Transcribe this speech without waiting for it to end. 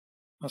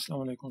अस्सलाम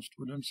वालेकुम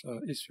स्टूडेंट्स।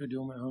 इस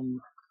वीडियो में हम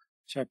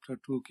चैप्टर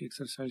 2 की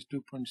एक्सरसाइज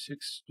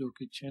 2.6 जो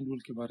कि चेन रूल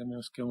के बारे में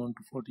उसके 1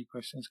 to 40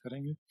 क्वेश्चंस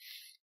करेंगे।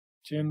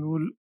 चेन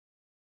रूल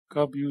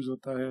कब यूज़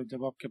होता है?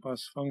 जब आपके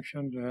पास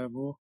फंक्शन जो है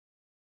वो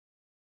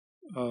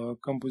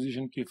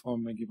कंपोजिशन की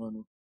फॉर्म में गिवन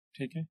हो,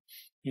 ठीक है।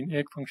 इन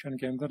एक फंक्शन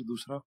के अंदर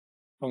दूसरा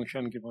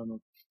फंक्शन गिवन हो।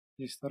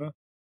 इस तरह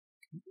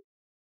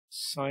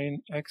साइन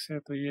एक्स है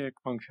तो ये एक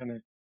फंक्शन है,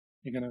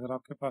 लेकिन अगर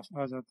आपके पास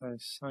आ जाता है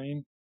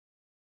sine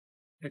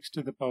x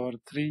to the power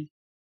 3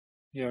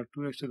 या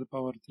 2x टू द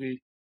पावर 3,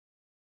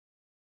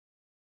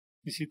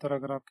 इसी तरह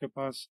अगर आपके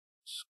पास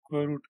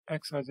स्क्वायर रूट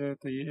एक्स आ जाए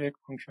तो ये एक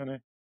फंक्शन है,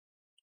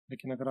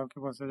 लेकिन अगर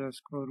आपके पास आ जाए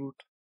square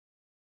root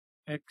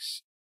x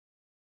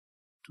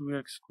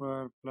 2x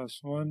square plus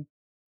 1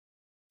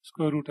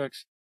 square root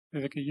x,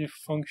 तो देखिए ये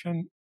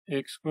फंक्शन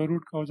एक स्क्वायर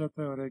रूट का हो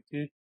जाता है और एक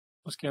ये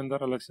उसके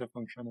अंदर अलग से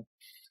फंक्शन है।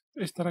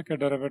 तो इस तरह के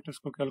डेरिवेटिव्स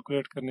को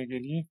कैलकुलेट करने के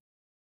लिए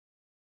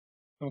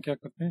हम क्या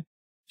करते हैं,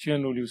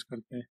 चेन रूल यूज़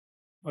करते हैं।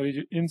 और ये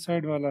जो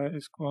इनसाइड वाला है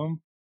इसको हम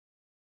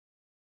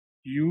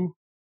u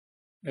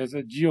as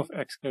a ji of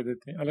x कह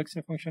देते हैं, अलग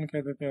से फंक्शन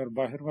कह देते हैं, और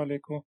बाहर वाले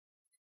को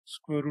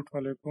स्क्वायर रूट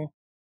वाले को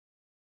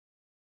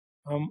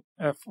हम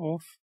F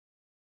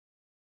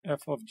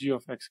of ji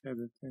of x कह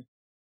देते हैं,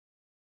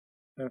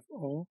 F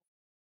of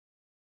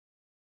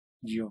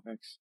ji of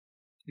x,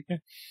 ठीक है।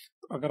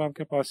 तो अगर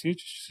आपके पास ये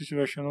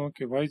सिचुएशन हो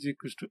कि y is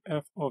equal to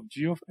F of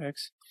ji of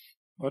x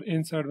और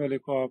इन साइड वाले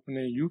को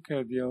आपने u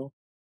कह दिया हो,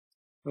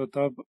 तो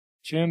तब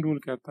चेन रूल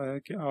कहता है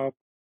कि आप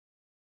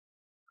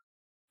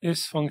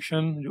इस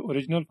फंक्शन जो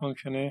ओरिजिनल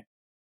फंक्शन है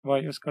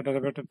y, उसका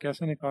डेरिवेटिव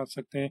कैसे निकाल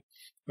सकते हैं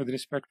with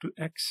respect to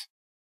x,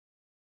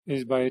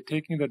 is by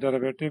taking the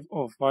derivative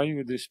of y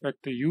with respect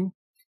to u,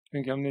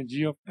 क्योंकि हमने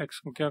g ऑफ x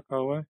को क्या कहा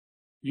हुआ है,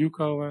 u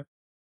कहा हुआ है।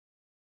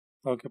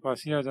 तो आपके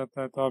पास ये आ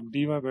जाता है, तो आप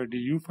dy by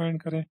D you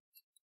find करें,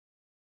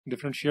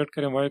 डिफ्रेंशिएट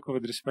करें y को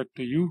विद रिस्पेक्ट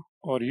टू u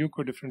और u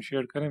को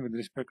डिफ्रेंशिएट करें विद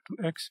रिस्पेक्ट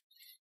टू x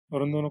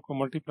और उन दोनों को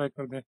मल्टीप्लाई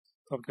कर दें,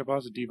 तो आपके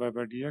पास dy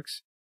by D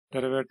x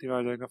derivative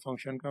आ जाएगा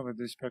फंक्शन का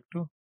विद रिस्पेक्ट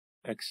टू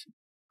x।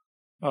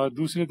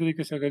 दूसरे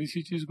तरीके से अगर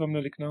इसी चीज़ को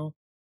हमने लिखना हो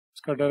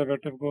उसका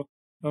डेरिवेटिव को,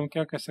 तो हम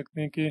क्या कह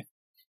सकते हैं कि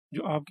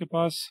जो आपके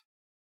पास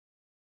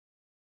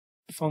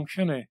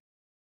फंक्शन है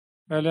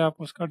पहले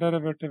आप उसका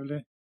डेरिवेटिव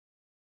लें,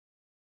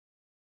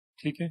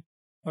 ठीक है,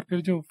 और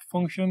फिर जो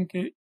फंक्शन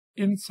के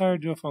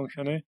इनसाइड जो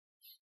फंक्शन है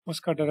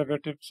उसका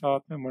डेरिवेटिव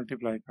साथ में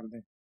मल्टीप्लाई कर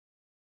दें,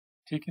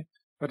 ठीक है।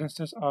 फॉर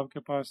इंस्टेंस आपके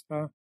पास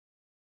था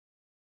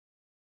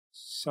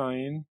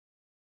साइन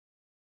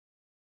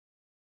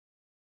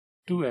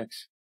 2x,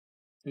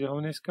 तो जब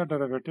हमने इसका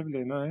डेरिवेटिव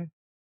लेना है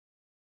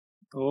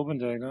तो वो बन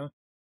जाएगा,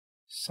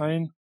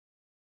 साइन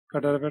का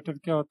डेरिवेटिव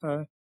क्या होता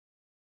है,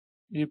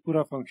 ये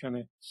पूरा फंक्शन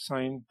है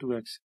साइन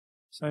 2x,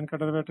 साइन का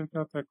डेरिवेटिव क्या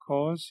होता है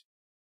कॉस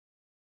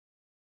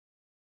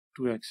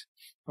 2x,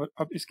 और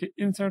अब इसके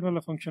इनसाइड वाला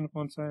फंक्शन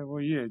कौन सा है, वो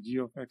ये है जी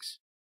ऑफ एक्स,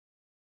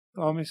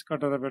 तो हम इसका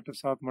डेरिवेटिव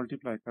साथ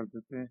मल्टीप्लाई कर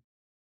देते हैं,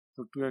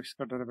 तो 2x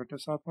का डेरिवेटिव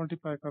साथ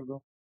मल्टीप्लाई कर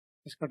दो,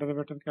 इसका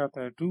डेरिवेटिव क्या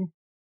आता है 2,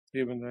 तो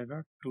ये बन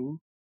जाएगा 2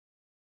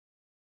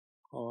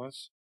 cos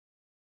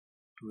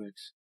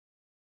 2x,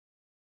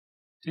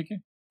 ठीक है।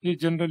 ये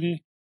जनरली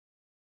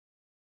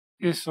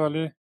इस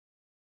वाले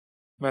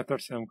मेथड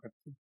से हम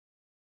करते हैं।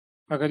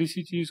 अगर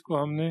इसी चीज़ को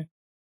हमने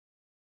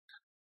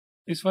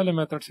इस वाले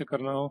मेथड से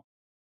करना हो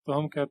तो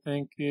हम कहते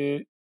हैं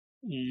कि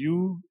u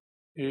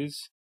इज़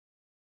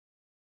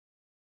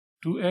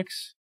 2x,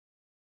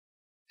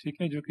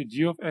 ठीक है, जो कि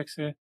g ऑफ x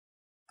है,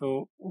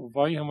 तो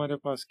y हमारे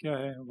पास क्या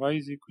है, y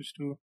is equal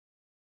to,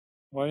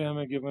 y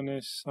हमें गिवन है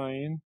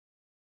साइन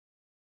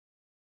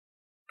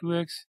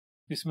 2x,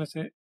 इसमें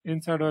से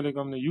इनसाइड वाले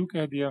को हमने u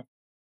कह दिया।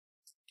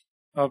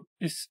 अब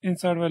इस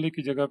इनसाइड वाले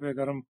की जगह पे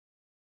अगर हम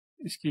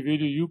इसकी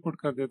वैल्यू u पुट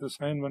कर दे तो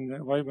साइन बन जाए,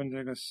 y बन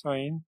जाएगा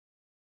साइन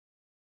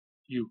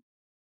u।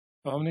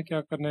 तो हमने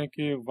क्या करना है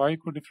कि y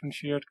को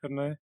डिफ्रेंशिएट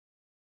करना है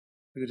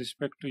विद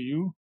रिस्पेक्ट टू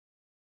u,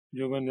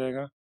 जो बन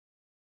जाएगा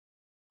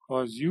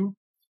cos u,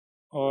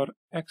 और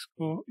x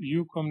को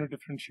u को हमने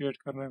डिफ्रेंशिएट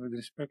करना है विद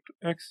रिस्पेक्ट टू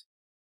x,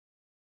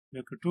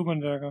 जो कि 2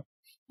 बन जाएगा।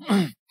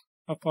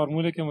 अब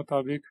फार्मूले के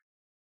मुताबिक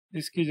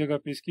इसकी जगह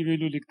पे इसकी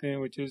वैल्यू लिखते हैं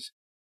विच इज़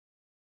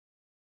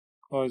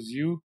cos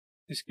u,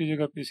 इसकी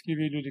जगह पे इसकी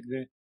वैल्यू लिख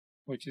दें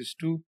which is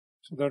 2,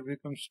 so that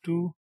becomes 2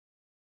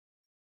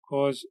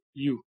 cos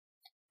u,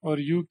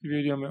 और u की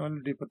वैल्यू हमें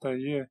ऑलरेडी पता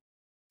है ये है,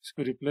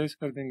 इसको रिप्लेस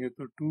कर देंगे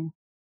तो 2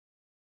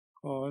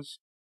 cos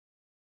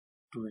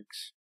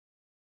 2x।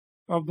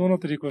 आप दोनों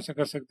तरीक़ों से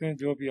कर सकते हैं,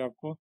 जो भी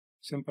आपको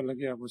सिंपल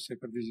लगे आप उससे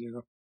कर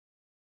दीजिएगा।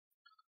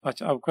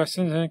 अच्छा, अब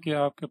क्वेश्चन है कि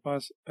आपके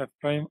पास f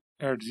प्राइम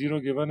एट 0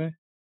 गिवन है,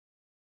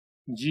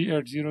 g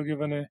एट 0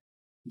 गिवन है,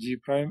 g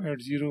प्राइम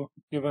एट 0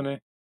 गिवन है,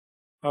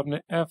 आपने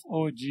एफ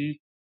ओ जी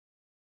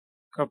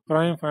का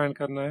प्राइम फाइंड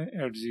करना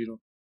है एट 0।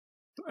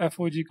 तो एफ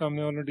ओ जी का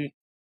हमने ऑलरेडी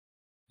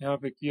यहाँ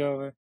पे किया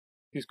हुआ है,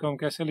 इसको हम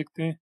कैसे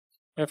लिखते हैं,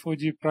 एफ ओ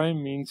जी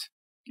प्राइम मीन्स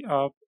कि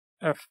आप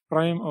F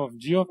prime of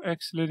ji of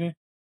x ले लें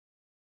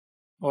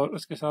और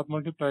उसके साथ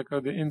मल्टीप्लाई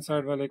कर दें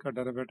इनसाइड वाले का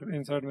डेरिवेटिव,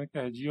 इनसाइड में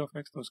क्या है जी ऑफ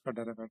एक्स, तो उसका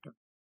डेरिवेटिव।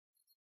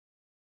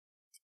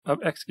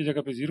 अब एक्स की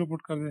जगह पे 0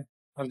 पुट कर दें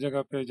हर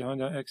जगह पे जहाँ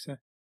जहाँ एक्स है।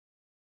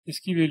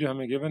 इसकी वैल्यू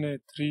हमें गिवन है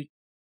 3,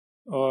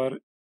 और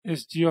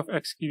इस जी ऑफ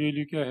एक्स की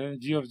वैल्यू क्या है,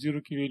 जी ऑफ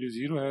 0 की वैल्यू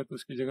 0 है, तो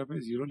उसकी जगह पे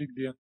 0 लिख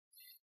दिया।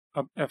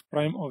 अब एफ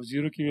प्राइम ऑफ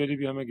 0 की वैल्यू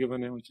भी हमें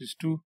गिवन है विच इज़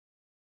 2,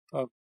 तो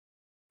आप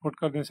पुट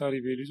कर दें सारी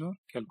वैल्यूज और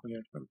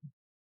कैलकुलेट कर दें।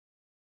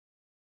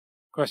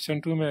 क्वेश्चन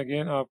 2 में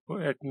अगेन आपको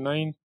eight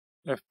 9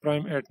 F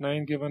prime eight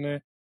 9 given है,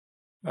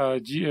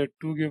 जी एट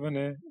 2 गिवन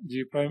है,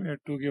 जी प्राइम एट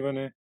 2 गिवन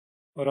है,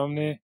 और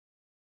हमने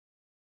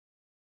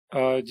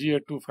जी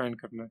एट 2 फाइंड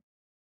करना है।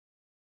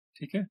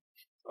 ठीक है,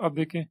 अब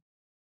देखें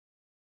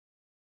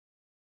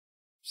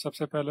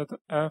सबसे पहले तो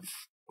एफ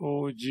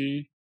ओ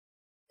जी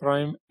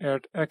प्राइम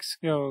एट एक्स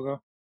क्या होगा,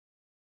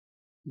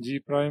 जी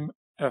prime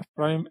F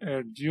prime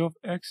eight ji of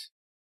x,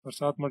 और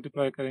साथ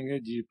मल्टीप्लाई करेंगे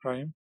जी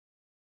प्राइम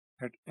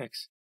एट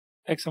एक्स।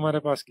 एक्स हमारे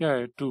पास क्या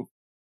है 2,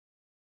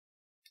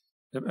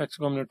 जब एक्स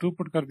को हमने 2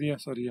 पुट कर दिया,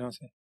 सॉरी यहाँ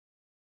से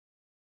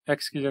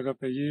एक्स की जगह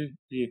पे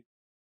ये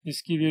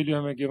इसकी वैल्यू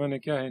हमें गिवन है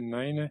क्या है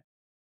 9 है,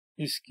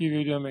 इसकी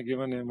वैल्यू हमें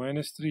गिवन है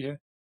 -3 है।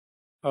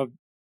 अब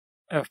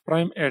एफ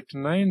प्राइम एट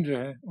 9 जो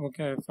है वो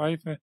क्या है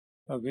 5 है,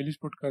 अब वैल्यूज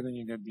पुट कर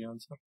देंगे, गेट दी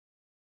आंसर।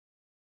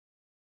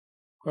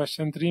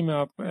 क्वेश्चन 3 में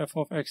आपको एफ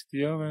ऑफ एक्स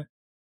दिया हुआ है,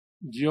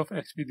 जी ऑफ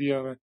एक्स भी दिया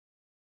हुआ है,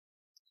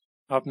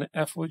 आपने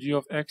F O ji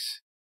of x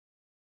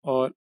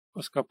और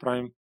उसका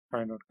प्राइम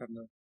फाइंड आउट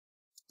करना है।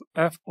 तो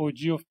F O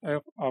ji of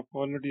F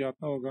आपको ऑलरेडी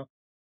आता होगा,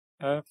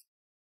 F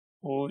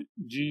O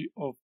ji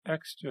of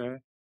x जो है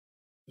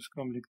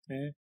उसको हम लिखते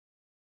हैं,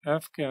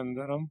 एफ के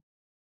अंदर हम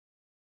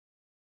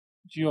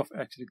जी ऑफ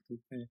एक्स लिख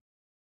देते हैं।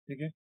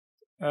 ठीक है,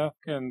 एफ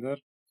के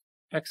अंदर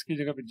एक्स की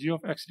जगह पे जी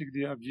ऑफ एक्स लिख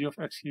दिया। अब जी ऑफ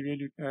एक्स की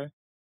वैल्यू क्या है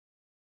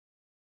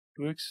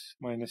 2x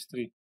माइनस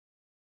 3।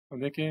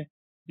 अब देखें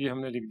ये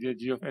हमने लिख दिया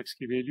जी ऑफ एक्स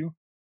की वैल्यू।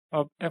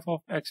 अब एफ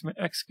ऑफ एक्स में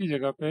एक्स की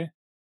जगह पे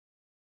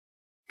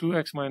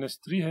 2x माइनस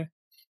 3 है,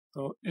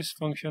 तो इस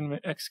फंक्शन में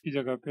x की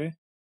जगह पे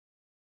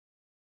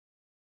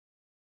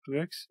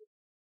 2x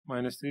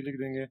माइनस 3 लिख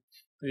देंगे,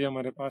 तो ये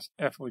हमारे पास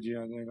एफ ओ जी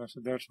आ जाएगा।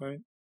 So that's why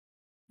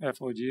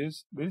F O ji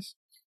is this.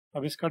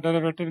 अब इसका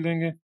डेरिवेटिव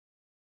लेंगे,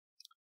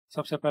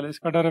 सबसे पहले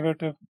इसका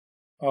डेरिवेटिव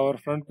पावर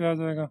फ्रंट पे आ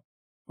जाएगा,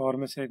 पावर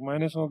में से एक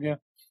माइनस हो गया,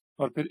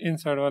 और फिर इन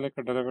साइड वाले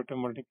का डेरिवेटिव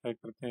मल्टीप्लाई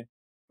करते हैं,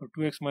 तो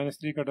 2x माइनस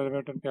 3 का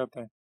डेरिवेटिव क्या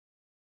आता है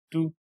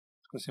 2,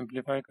 इसको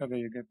सिंप्लीफाई कर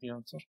देंगे, गेट द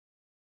आंसर।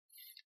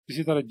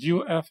 इसी तरह जी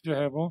ओ एफ जो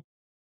है वो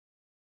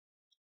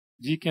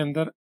जी के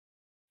अंदर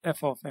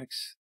एफ ऑफ एक्स,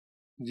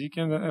 जी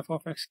के अंदर एफ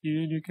ऑफ एक्स की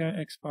वैल्यू क्या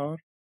है x पावर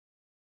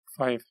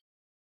 5।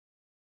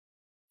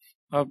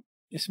 अब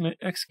इसमें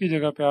x की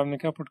जगह पे आपने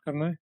क्या पुट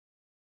करना है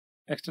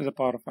x to the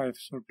power 5,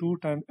 so 2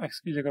 time x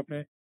की जगह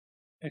पे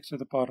x टू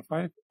द पावर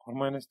 5 और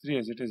 -3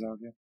 एज इट इज आ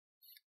गया।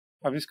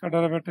 अब इसका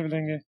डेरिवेटिव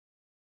लेंगे,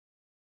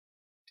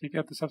 ठीक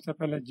है, तो सबसे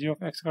पहले जी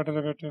ऑफ एक्स का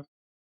derivative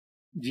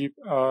ji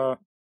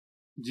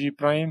ji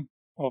prime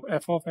of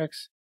F of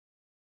x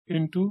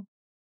into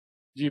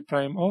ji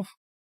prime of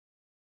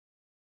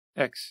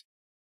x.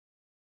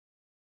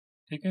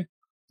 ठीक है,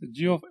 तो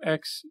जी ऑफ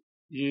एक्स,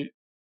 ये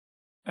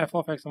एफ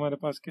ऑफ एक्स हमारे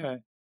पास क्या है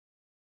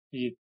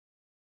ये,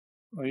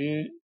 और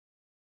ये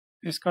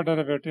इसका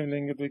डेरिवेटिव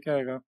लेंगे तो क्या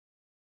आएगा,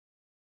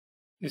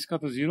 इसका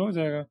तो 0 हो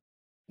जाएगा,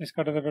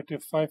 इसका derivative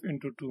 5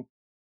 into 2,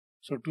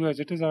 so 2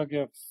 as it is आ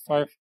गया,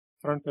 5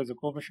 फ्रंट पे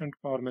कोफिशिएंट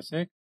पावर में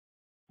से एक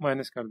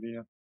माइनस कर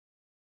दिया।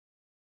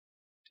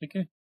 ठीक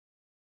है,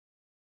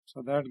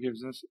 so that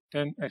gives us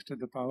 10x to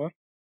the power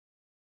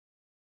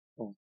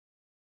 4।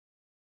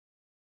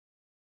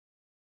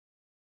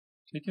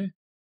 ठीक है,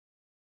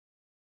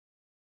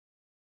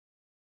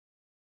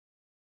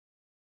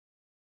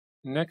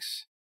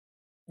 next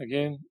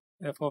again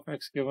F of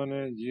x given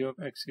है, जी ऑफ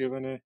एक्स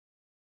गिवन है,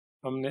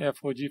 हमने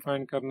एफ ओ जी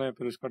फाइंड करना है,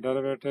 फिर उसका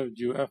डेरिवेटिव,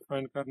 जी ओ एफ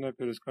फाइंड करना है,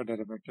 फिर उसका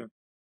derivative.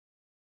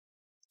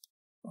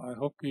 I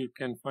hope you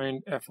can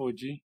find F O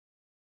ji,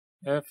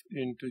 F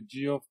into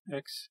ji of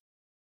x,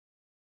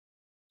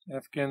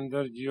 F के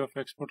अंदर जी ऑफ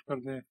एक्स पुट कर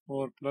दें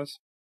 4 प्लस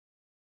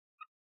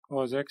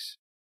कॉज एक्स।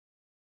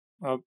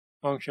 अब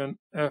फंक्शन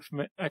एफ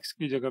में एक्स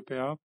की जगह पे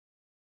आप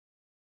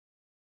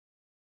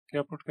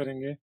क्या पुट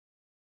करेंगे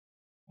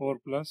 4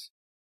 प्लस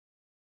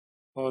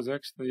कॉज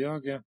एक्स, तो ये आ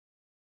गया।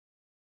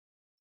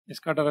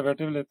 इसका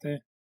डेरिवेटिव लेते हैं,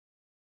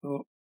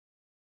 तो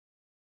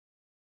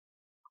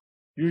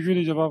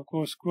यूजुअली जब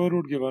आपको स्क्वायर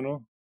रूट गिवन हो,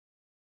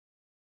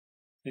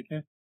 ठीक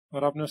है,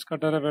 और आपने उसका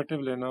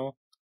डेरिवेटिव लेना हो,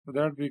 तो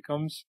that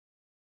becomes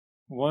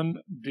 1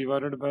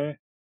 divided by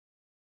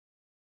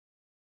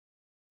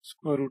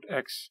square root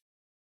x,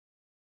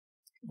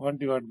 1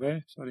 divide by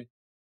sorry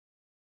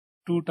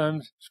 2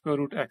 times square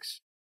root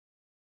x.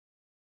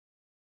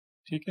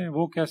 ठीक है,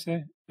 वो कैसे,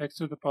 एक्स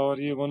टू द पावर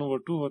ये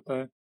 1/2 होता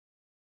है,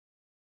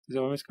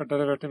 जब हम इसका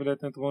डेरिवेटिव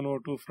लेते हैं तो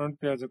 1/2 फ्रंट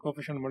पे एज ए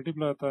कोफिशिएंट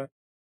मल्टीप्लाई होता है,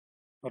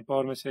 और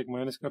पावर में से एक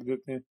माइनस कर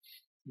देते हैं,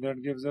 दैट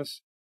गिव्स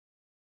अस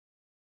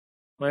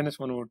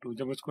 -1/2।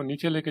 जब उसको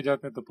नीचे लेके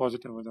जाते हैं तो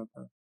पॉजिटिव हो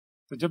जाता है।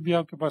 तो जब भी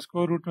आपके पास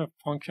स्क्वायर रूट में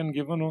फंक्शन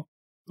गिवन हो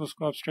तो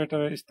उसको आप स्ट्रेट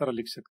अवे इस तरह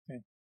लिख सकते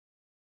हैं।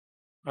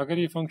 अगर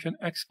ये फंक्शन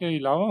एक्स के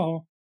अलावा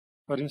हो,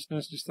 फॉर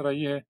इंस्टेंस जिस तरह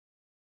ये है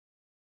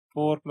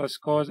 4 प्लस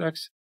कॉज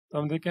एक्स, तो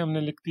हम देखें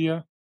हमने लिख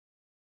दिया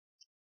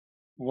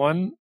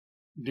 1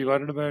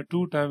 divided by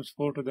 2 times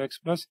 4 to the x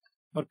plus,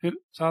 और फिर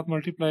साथ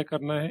मल्टीप्लाई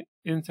करना है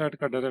इनसाइड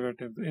का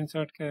डेरिवेटिव। तो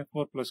इनसाइड क्या है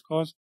 4 प्लस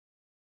कॉस,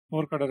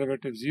 4 का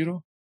डेरिवेटिव 0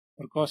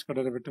 और कॉस का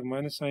डेरिवेटिव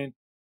माइनस साइन,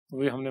 तो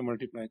वही हमने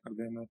मल्टीप्लाई कर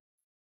देना है।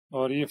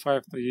 और ये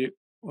 5, तो ये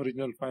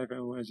ओरिजिनल 5 है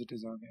वो एज इट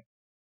इज़ आ गया।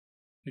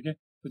 ठीक है,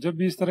 तो जब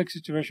भी इस तरह की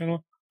सिचुएशन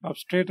हो आप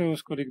स्ट्रेट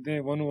उसको लिख दें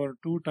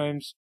 1/2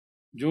 टाइम्स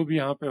जो भी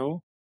यहाँ पे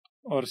हो,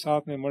 और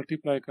साथ में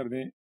मल्टीप्लाई कर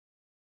दें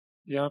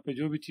यहाँ पे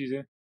जो भी चीज़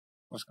है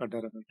उसका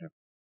डेरिवेटिव।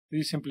 तो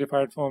ये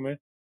सिंप्लीफाइड फॉर्म है,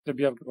 जब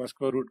भी आपके पास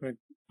स्क्वायर रूट में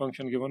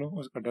फंक्शन गिवन हो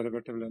उसका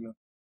डेरिवेटिव लेना।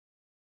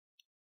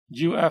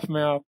 जी एफ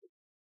में आप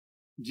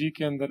जी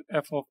के अंदर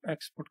एफ ऑफ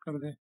एक्स पुट कर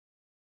दें।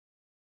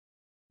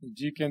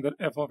 जी के अंदर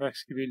एफ ऑफ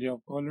एक्स की वैल्यू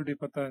आपको ऑलरेडी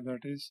पता है,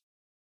 that is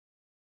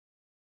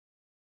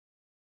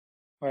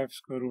 5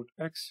 square root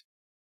x.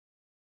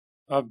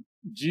 अब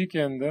जी के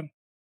अंदर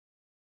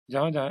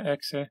जहाँ जहाँ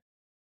एक्स है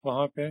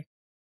वहाँ पे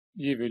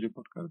ये वैल्यू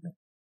पुट कर दें।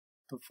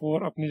 तो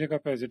 4 अपनी जगह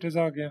पे एज इट इज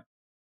आ गया,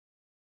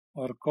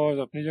 और कॉज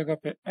अपनी जगह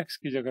पे एक्स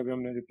की जगह पे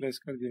हमने रिप्लेस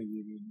कर दिया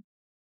ये वैल्यू।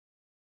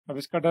 अब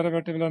इसका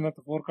डेरिवेटिव लेना,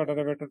 तो 4 का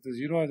डेरिवेटिव तो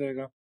 0 आ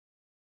जाएगा,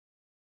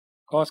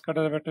 कॉस का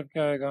डेरिवेटिव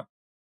क्या आएगा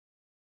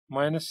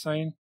माइनस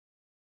साइन,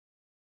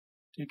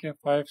 ठीक है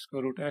 5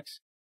 स्क्वायर रूट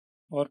एक्स,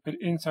 और फिर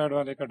इन साइड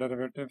वाले का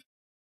डेरिवेटिव।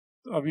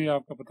 तो अभी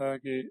आपको पता है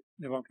कि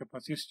जब आपके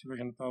पास ये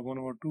सिचुएशन था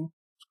 1/2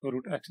 स्क्वायर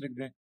रूट एक्स लिख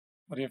दें,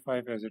 और ये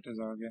 5 एज इट इज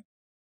आ गया।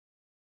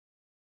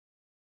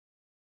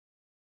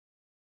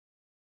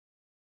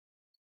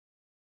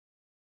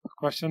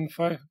 Question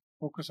 5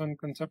 focus on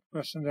concept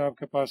question है।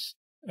 आपके पास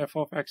एफ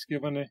ऑफ एक्स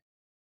गिवन है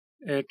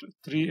 8,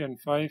 3 एंड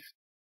 5,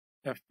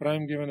 एफ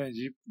प्राइम गिवन है,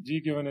 जी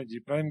गिवन है, जी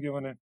प्राइम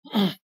गिवन है।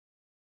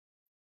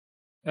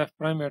 एफ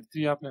प्राइम एट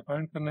 3 आपने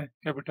फाइंड करना है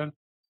कैपिटल।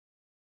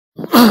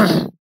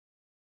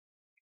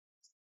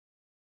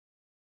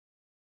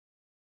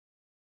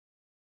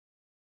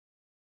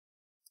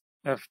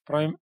 एफ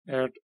प्राइम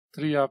एट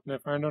 3 आपने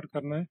फाइंड आउट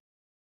करना है,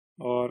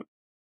 और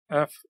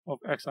एफ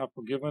ऑफ एक्स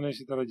आपको गिवन है,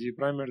 इसी तरह जी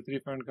प्राइम एट 3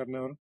 फाइंड करना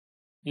है, और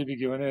ये भी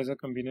गिवन है as a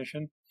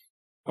combination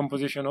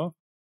composition of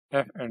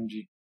F and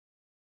जी।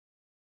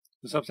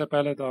 तो सबसे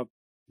पहले तो आप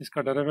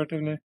इसका डेरिवेटिव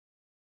लें,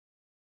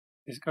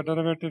 इसका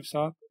डेरिवेटिव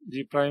साथ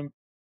जी प्राइम,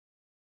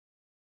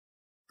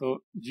 तो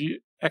जी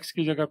एक्स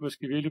की जगह पे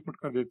उसकी वैल्यू पुट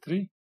कर दे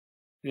 3,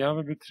 यहाँ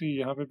पे भी 3,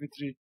 यहाँ पे भी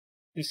 3,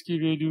 इसकी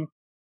वैल्यू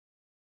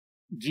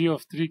जी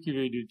ऑफ 3 की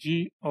value ji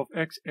of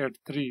x eight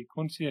 3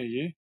 कौन सी है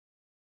ये,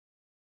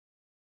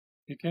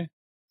 ठीक है,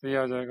 तो ये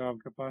आ जाएगा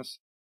आपके पास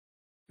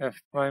एफ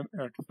प्राइम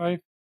एट 5,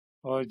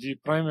 और जी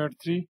प्राइम एट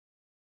 3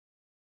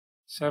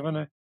 7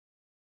 है,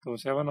 तो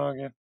 7 आ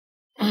गया।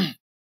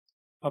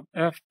 अब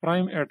F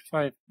prime eight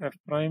 5, F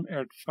prime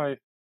eight 5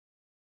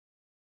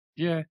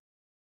 ये है,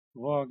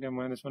 वो आ गया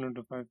 -1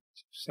 × 5,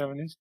 7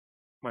 इज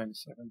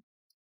 -7।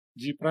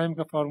 जी प्राइम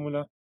का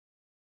formula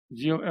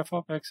ji of F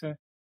of x है,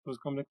 तो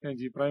उसको हम लिखते हैं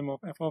जी prime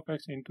of F of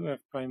x into F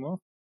prime of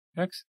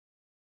x.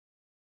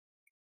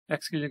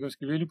 X की जगह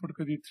उसकी वैल्यू पुट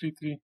कर दी 3,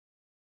 3,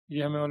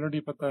 ये हमें ऑलरेडी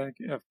पता है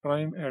कि एफ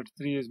प्राइम एट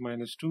 3 इज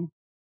 -2,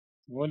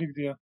 वो लिख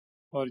दिया,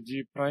 और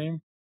जी प्राइम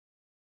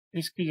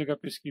इसकी जगह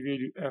पे इसकी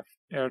value F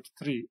eight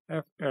 3,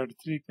 F eight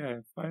 3 क्या है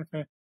 5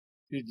 है,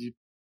 तो जी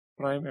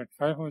प्राइम एट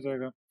 5 हो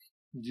जाएगा।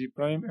 जी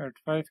प्राइम एट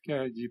 5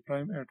 क्या है, जी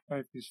प्राइम एट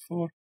 5 इज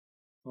 4,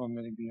 तो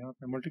हमने लिख दिया, यहाँ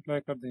पे मल्टीप्लाई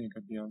कर देंगे,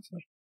 कर दिया आंसर।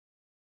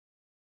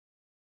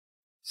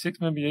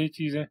 6 में भी यही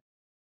चीज़ है,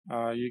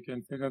 you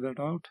can figure that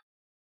out.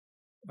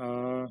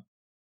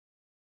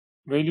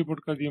 Value put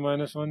कर दी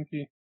 -1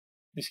 की,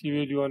 इसकी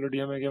वैल्यू ऑलरेडी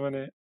हमें गिवन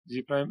है,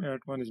 जी प्राइम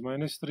एट 1 इज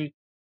 -3,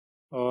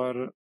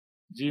 और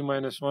जी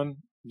 -1,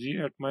 जी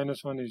एट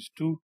 -1 इज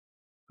 2,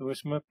 तो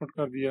इसमें पुट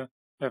कर दिया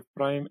एफ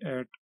प्राइम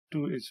एट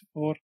 2 इज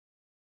 4,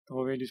 तो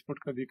वो वैल्यूज पुट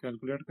कर दी,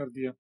 कैलकुलेट कर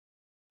दिया,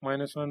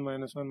 -1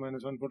 -1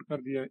 -1 पुट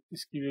कर दिया,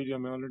 इसकी वैल्यू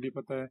हमें ऑलरेडी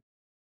पता है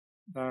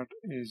दैट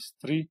इज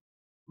 3,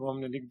 वो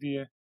हमने लिख दी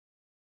है।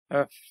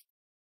 F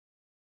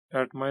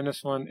eight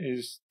 -1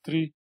 is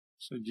 3,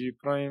 so g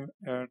prime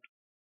at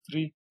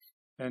 3,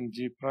 and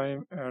g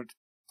prime at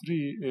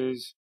 3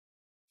 is,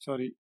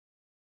 sorry,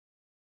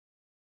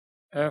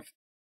 f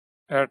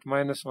at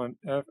 -1,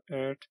 f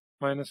at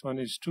 -1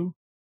 is 2,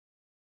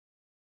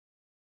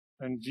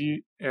 and g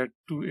at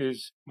 2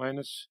 is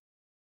minus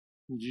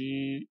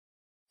g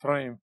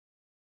prime,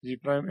 g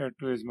prime at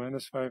 2 is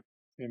 -5,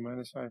 ये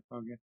 -5 आ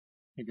गया,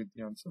 ये get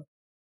the answer।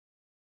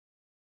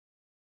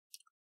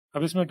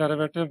 अब इसमें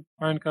derivative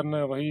find करना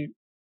है, वही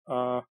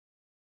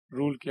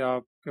rule कि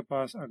आपके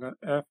पास अगर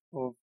f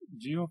of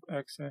g of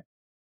x है,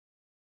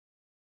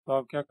 तो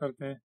आप क्या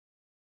करते हैं,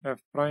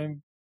 f प्राइम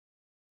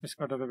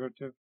इसका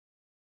डेरिवेटिव,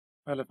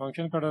 पहले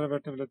फंक्शन का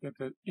डेरिवेटिव लेते हैं,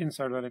 फिर इन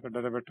साइड वाले का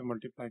डेरिवेटिव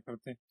मल्टीप्लाई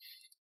करते हैं।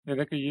 ये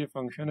देखिए ये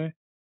फंक्शन है,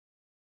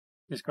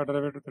 इसका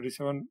डेरिवेटिव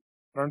 37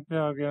 फ्रंट पे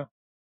आ गया,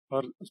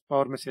 और उस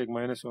पावर में से एक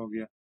माइनस हो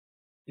गया।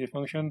 ये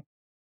फंक्शन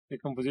ये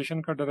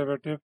कंपोजिशन का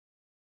डेरिवेटिव,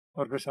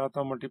 और फिर साथ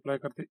हम मल्टीप्लाई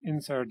करते इन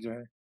साइड जो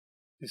है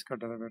इसका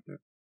डेरिवेटिव,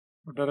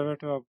 तो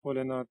डेरिवेटिव आपको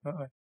लेना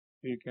आता है,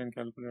 you can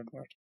calculate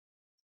that.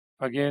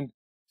 Again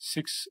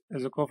 6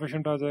 as a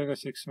coefficient आ जाएगा,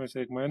 6 में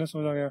से एक माइनस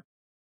हो जाएगा,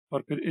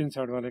 और फिर इन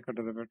साइड वाले का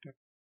डेरिवेटिव,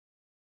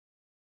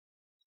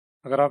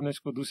 अगर आपने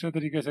इसको दूसरे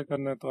तरीके से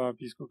करना है तो आप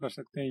इसको कर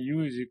सकते हैं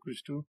u is equal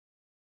to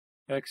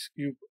x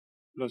cube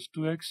plus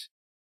 2x,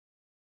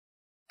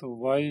 तो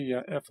y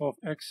या f of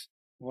x,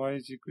 y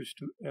is equal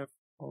to f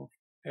of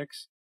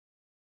x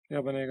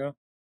क्या बनेगा,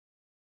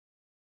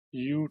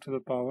 u टू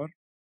द पावर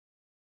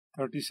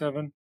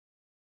 37।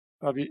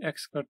 अभी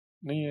x का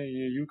नहीं है,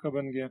 ये u का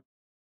बन गया,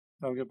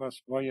 तो आपके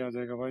पास y आ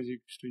जाएगा, y is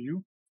equal to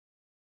u।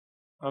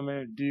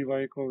 हमें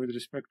dy को विद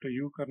रिस्पेक्ट टू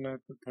u करना है,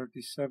 तो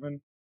 37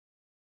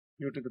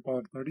 u to the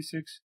power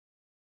 36,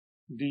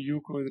 du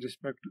को विद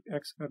रिस्पेक्ट टू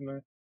x करना है,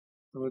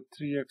 तो वो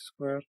 3x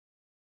स्क्वायर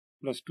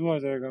प्लस 2 आ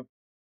जाएगा।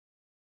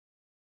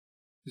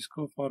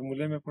 इसको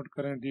फॉर्मूले में पुट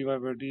करें, dy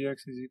by D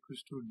x is equal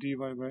to dy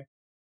by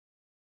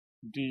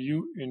du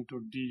into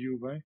du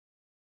by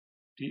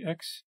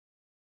dx।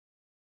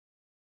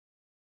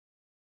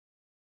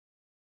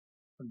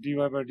 dy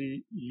by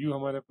du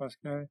हमारे पास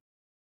क्या है,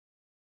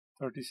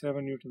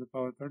 37 u to the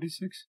power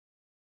 36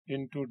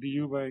 into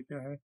du by क्या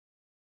है,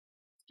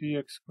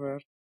 3x स्क्वायर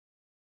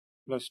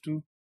प्लस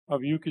 2। अब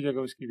u की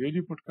जगह उसकी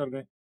वैल्यू पुट कर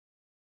दें,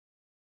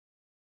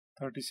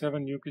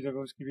 37 u की जगह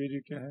उसकी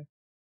वैल्यू क्या है,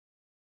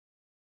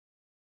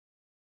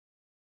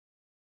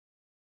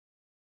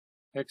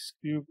 x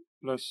cube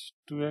plus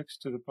 2x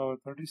to the power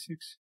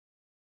 36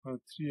 और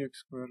 3x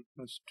square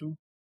plus 2,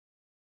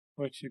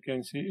 which you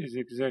can see is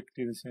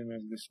exactly the same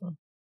as this one।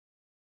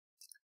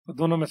 तो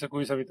दोनों में से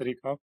कोई सा भी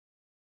तरीका आप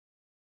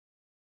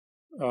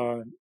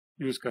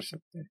यूज़ कर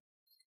सकते हैं।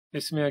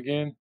 इसमें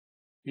अगेन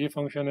ये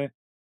फंक्शन है,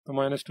 तो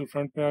 -2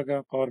 फ्रंट पे आ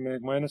गया, पावर में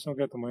एक माइनस हो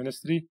गया तो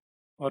 -3,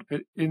 और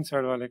फिर इन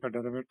साइड वाले का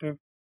डेरिवेटिव,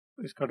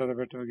 इसका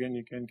derivative again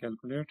you can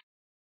calculate.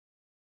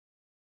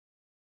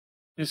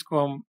 इसको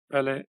हम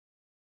पहले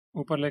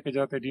ऊपर लेके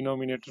जाते हैं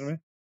डिनोमिनेटर में,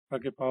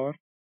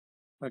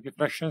 ताकि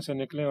फ्रैक्शन से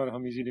निकले और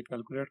हम इजीली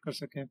कैलकुलेट कर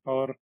सकें।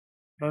 पावर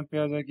फ्रंट पे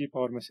आ जाएगी,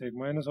 पावर में से एक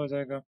माइनस हो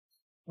जाएगा,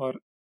 और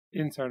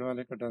इन साइड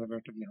वाले का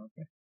डेरिवेटिव यहाँ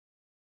पे,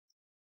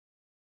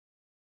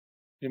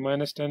 ये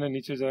 -10 है,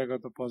 नीचे जाएगा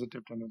तो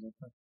पॉजिटिव 10 हो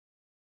जाता है।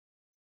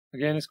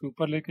 अगेन इसको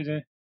ऊपर लेके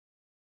जाएं,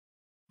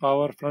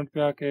 पावर फ्रंट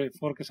पे आके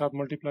 4 के साथ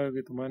मल्टीप्लाई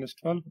होगी तो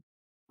 -12,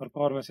 और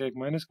पावर में से एक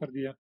माइनस कर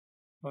दिया,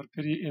 और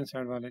फिर ये इन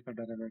साइड वाले का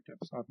डेरिवेटिव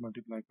साथ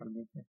मल्टीप्लाई कर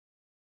देते हैं।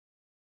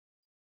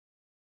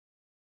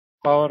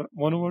 पावर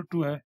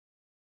 1/2 है,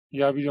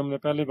 या अभी जो हमने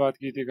पहले बात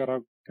की थी, अगर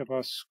आपके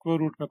पास स्क्वायर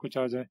रूट में कुछ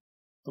आ जाए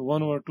तो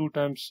 1/2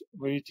 टाइम्स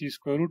वही चीज़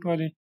स्क्वायर रूट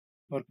वाली,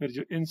 और फिर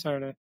जो इन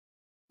साइड है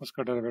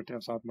उसका डेरिवेटिव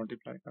साथ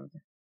मल्टीप्लाई कर दें।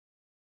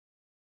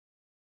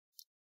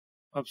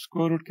 अब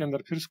स्क्वायर रूट के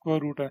अंदर फिर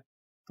स्क्वायर रूट है,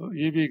 तो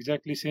ये भी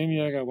एग्जैक्टली सेम ही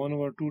आएगा,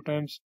 1/2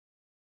 टाइम्स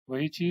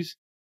वही चीज़,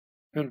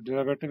 फिर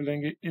डेरिवेटिव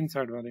लेंगे इन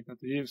साइड वाले का,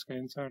 तो ये उसका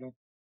इन साइड है,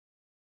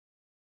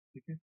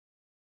 ठीक है।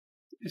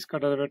 तो इसका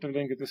डेरिवेटिव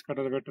लेंगे तो इसका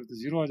डेरिवेटिव तो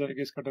 0 आ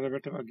जाएगा, इसका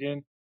derivative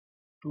again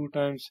 2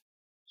 times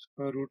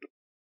square root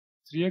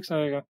 3x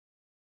आएगा,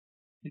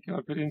 ठीक है।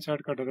 और फिर इन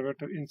साइड का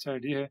डेरिवेटिव इन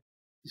साइड ही है,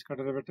 इसका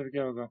डेरिवेटिव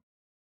क्या होगा,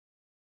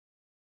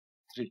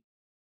 3।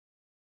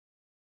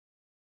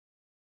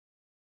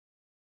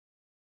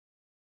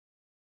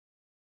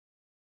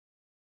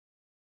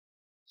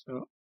 So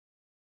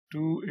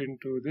 2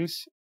 into this,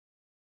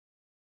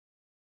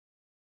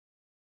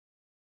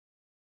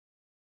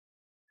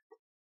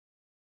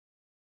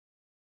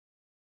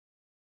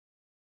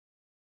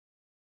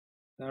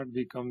 that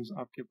becomes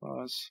आपके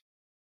पास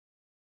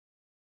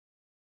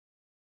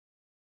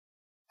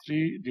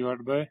 3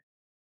 डिवाइड बाय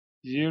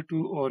ये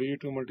 2 और ये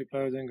 2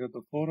 मल्टीप्लाई हो जाएंगे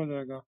तो 4 हो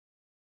जाएगा,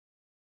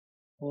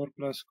 4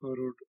 प्लस स्क्वायर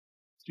रूट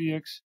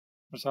 3x,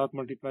 और साथ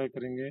मल्टीप्लाई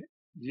करेंगे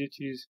ये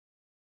चीज़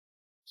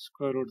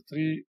स्क्वायर रूट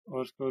 3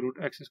 और स्क्वायर रूट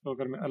x, इसको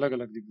अगर मैं अलग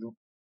अलग लिख दूँ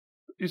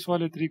तो इस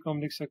वाले 3 को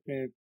हम लिख सकते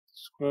हैं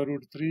स्क्वायर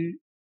रूट 3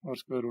 और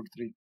स्क्वायर रूट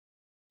 3,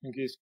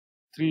 क्योंकि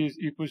 3 is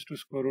equal to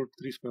square root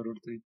 3 square root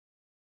 3।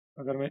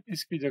 अगर मैं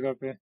इसकी जगह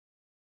पे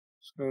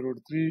स्क्वायर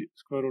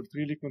रूट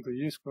 3 लिखूँ तो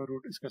ये स्क्वायर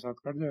रूट इसके साथ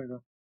कट जाएगा,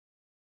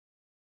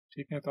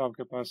 ठीक है। तो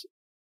आपके पास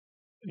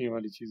ये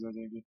वाली चीज़ आ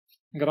जाएगी।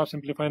 अगर आप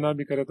सिंप्लीफाई ना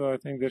भी करें तो I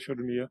think there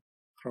should be a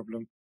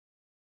problem.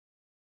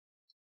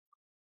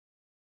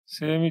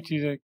 Same ही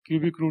चीज़ है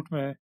क्यूबिक रूट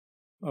में है,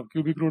 अब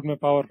क्यूबिक रूट में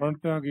पावर फ्रंट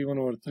पे आ गई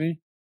 1/3,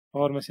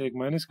 पावर में से एक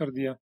माइनस कर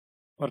दिया,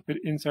 और फिर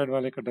इन साइड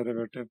वाले का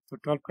डेरिवेटिव, तो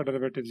 12 का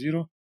डेरिवेटिव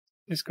 0,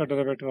 इसका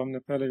डेरिवेटिव हमने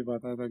पहले भी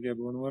बताया था कि अब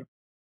 1/,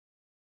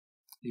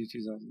 ये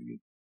चीज़ आ जाएगी।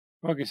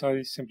 बाकी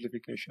सारी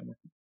सिंप्लीफिकेशन है।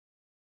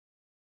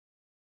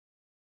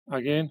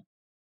 अगेन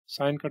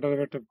साइन का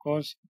डेरिवेटिव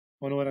कॉस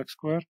 1/x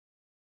स्क्वायर,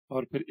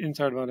 और फिर इन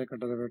साइड वाले का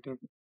डेरिवेटिव।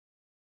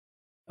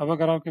 अब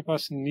अगर आपके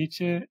पास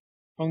नीचे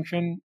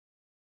फंक्शन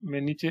में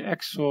नीचे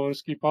x हो और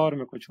उसकी पावर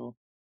में कुछ हो,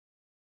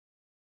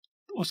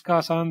 तो उसका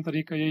आसान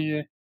तरीका यही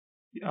है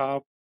कि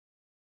आप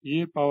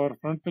ये पावर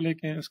फ्रंट पे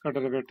लेके आए उसका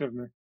डेरिवेटिव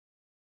में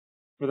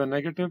विद अ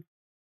नेगेटिव,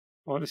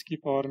 और इसकी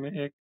पावर में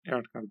एक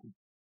ऐड कर दें,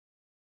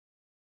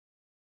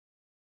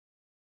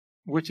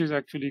 which is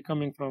actually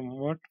coming from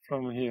what,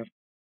 from here.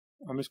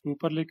 हम इसको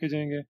ऊपर लेके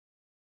जाएंगे,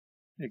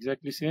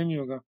 एग्जैक्टली सेम ही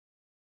होगा,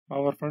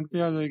 पावर फ्रंट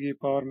पे आ जाएगी,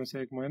 पावर में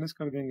से एक माइनस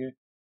कर देंगे,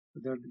 तो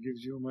that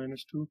gives you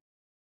 -2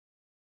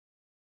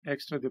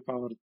 x to the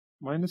power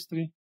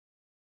 -3।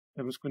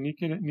 जब उसको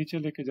नीचे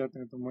लेके जाते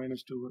हैं तो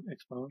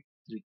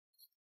 -2x⁻3।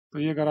 तो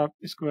ये अगर आप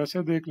इसको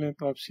ऐसे देख लें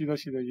तो आप सीधा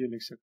सीधा ये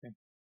लिख सकते हैं,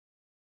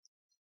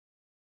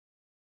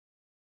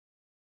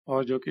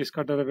 और जो कि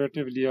इसका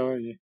डेरिवेटिव लिया हुआ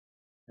है ये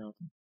यहाँ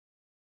पे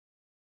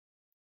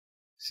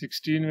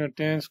 16 में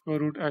 10 स्क्वायर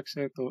रूट एक्स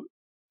है, तो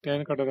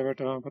 10 का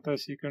डेरिवेटिव हमें पता है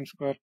सीकेंड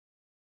स्क्वायर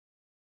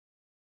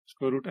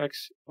रूट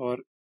एक्स,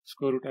 और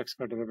स्क्वायर रूट एक्स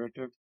का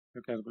डेरिवेटिव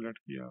जो कैलकुलेट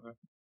किया हुआ है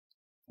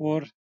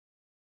 4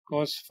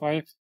 cos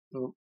 5,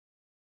 तो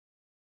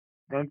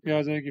फ्रंट पे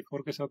आ जाएगी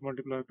 4 के साथ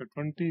मल्टीप्लाई कर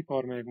 20,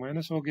 पावर में एक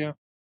माइनस हो गया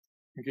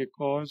क्योंकि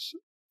cos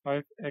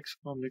 5x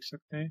को हम लिख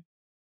सकते हैं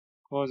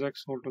cos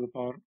x whole to the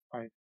power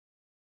 5,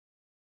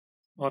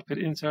 और फिर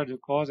इनसाइड जो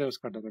cos है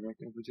उसका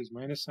derivative which is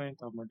minus sign,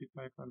 तो आप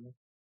मल्टीप्लाई कर दें।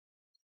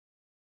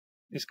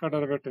 इसका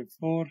डेरिवेटिव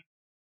 4,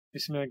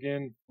 इसमें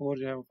अगेन 4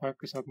 जो है वो 5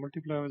 के साथ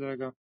मल्टीप्लाई हो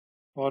जाएगा,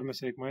 पावर में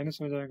से एक माइनस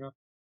हो जाएगा,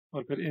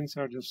 और फिर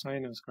इनसाइड जो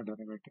साइन है उसका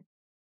derivative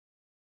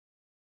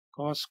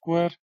cos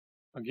square,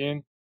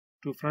 again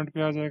 2 front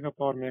पे आ जाएगा,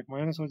 पावर में एक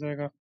माइनस हो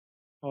जाएगा,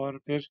 और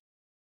फिर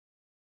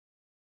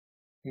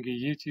क्योंकि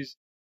ये चीज़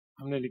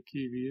हमने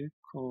लिखी हुई है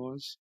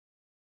cos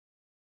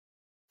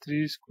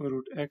 3 square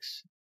root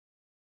x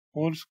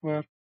whole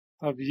square,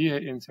 अब ये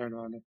है इनसाइड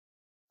वाले,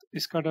 तो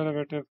इसका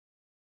derivative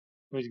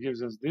which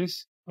gives us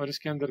this, और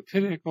इसके अंदर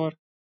फिर एक और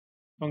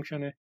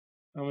फंक्शन है,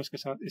 हम इसके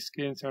साथ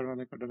इसके इनसाइड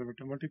वाले का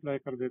डेरिवेटिव मल्टीप्लाई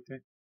कर देते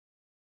हैं।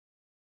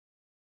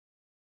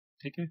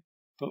 ठीक है,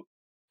 तो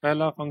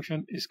पहला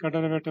फंक्शन इसका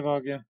डेरिवेटिव आ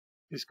गया,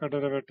 इसका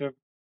डेरिवेटिव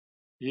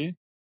ये,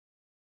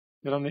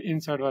 फिर हमने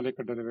इनसाइड वाले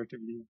का डेरिवेटिव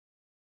लिया,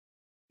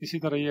 इसी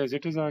तरह ये एज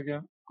इट इज आ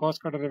गया। कॉस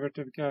का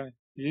डेरिवेटिव क्या है,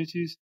 ये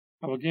चीज़,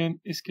 अब अगेन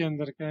इसके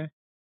अंदर क्या है,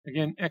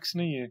 अगेन एक्स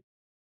नहीं है,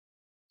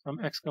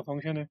 हम एक्स का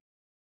फंक्शन है,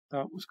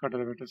 तो उसका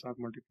डेरिवेटिव साथ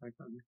मल्टीप्लाई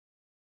कर दें।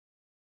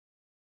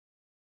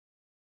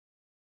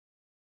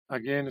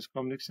 अगेन इसको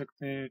हम लिख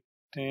सकते हैं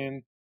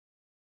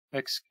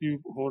 10x³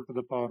 whole to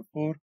the power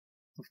 4,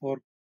 तो 4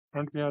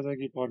 फ्रंट पे आ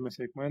जाएगी, पावर में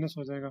से एक माइनस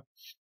हो जाएगा,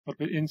 और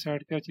फिर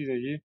इनसाइड क्या चीज़ है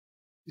ये,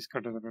 इसका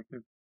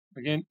डेरिवेटिव,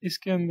 अगेन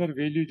इसके अंदर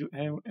वैल्यू जो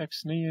है वो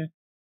x नहीं है,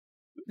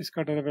 तो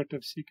इसका डेरिवेटिव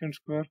सीकेंड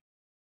स्क्वायर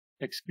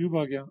x³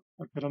 आ गया,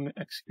 और फिर हमने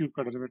x³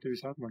 का डेरिवेटिव के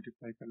साथ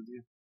मल्टीप्लाई कर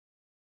दिया।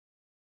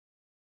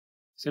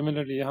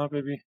 सिमिलरली यहाँ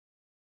पे भी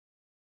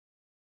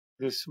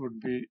this would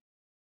be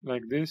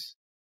like this,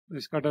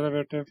 इसका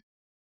डेरिवेटिव,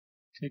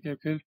 ठीक है,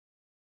 फिर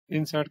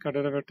इनसाइड का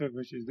derivative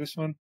which is this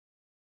one,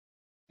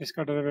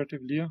 इसका डेरिवेटिव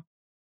लिया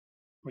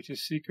विच इज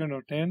सीकेंड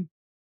और 10,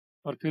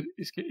 और फिर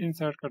इसके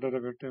इनसाइड का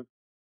derivative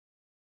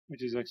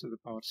which is x to the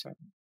power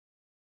 7।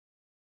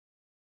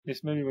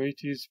 इसमें भी वही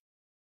चीज़,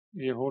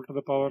 ये होल टू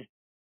द पावर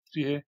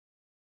 3 है,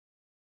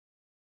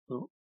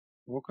 तो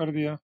वो कर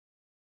दिया,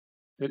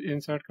 फिर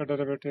इनसाइड का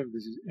डेरिवेटिव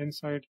दिस इज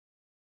इनसाइड,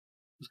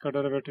 उसका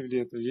डेरिवेटिव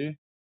लिया तो ये,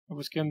 अब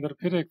उसके अंदर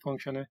फिर एक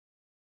फंक्शन है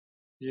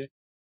ये,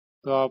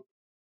 तो आप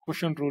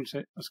क्वेश्चन रूल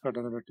से उसका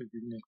डेरिवेटिव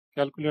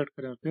कैलकुलेट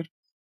करें और फिर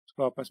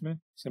उसको आपस में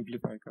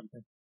सिंप्लीफाई कर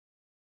दें।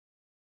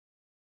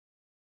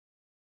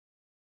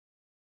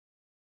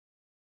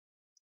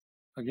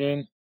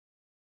 अगेन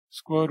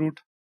स्क्वायर रूट,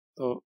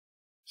 तो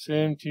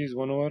सेम चीज़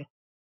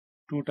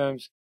 1/2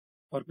 टाइम्स,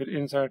 और फिर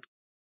इनसाइड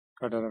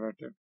का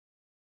डेरिवेटिव,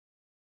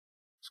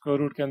 स्क्वायर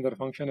रूट के अंदर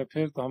फंक्शन है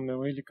फिर, तो हमने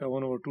वही लिखा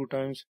 1/2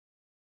 टाइम्स,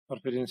 और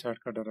फिर इनसाइड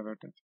का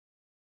डेरिवेटिव,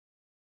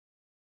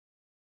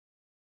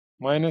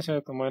 माइनस है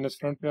तो माइनस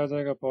फ्रंट पे आ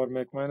जाएगा, पावर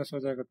में एक माइनस हो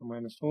जाएगा तो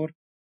 -4,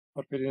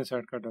 और फिर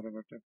इनसाइड का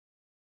डेरिवेटिव,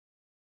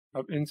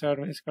 अब इनसाइड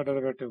में इसका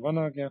डेरिवेटिव 1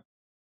 आ गया,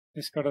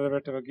 इसका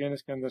डेरिवेटिव अगेन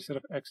इसके अंदर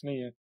सिर्फ x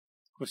नहीं है,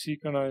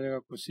 कोसेकंड आ जाएगा,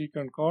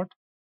 कोसेकंड कॉट,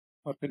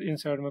 और फिर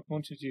इनसाइड में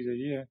कौन सी चीज़ है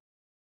ये है,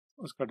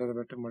 उसका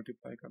डेरिवेटिव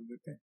मल्टीप्लाई कर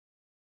देते हैं।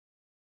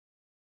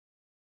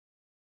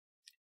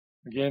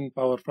 अगेन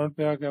पावर फ्रंट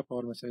पे आ गया,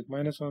 पावर में से एक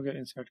माइनस हो गया,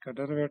 इनसाइड का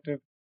डेरिवेटिव,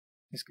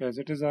 इसका एज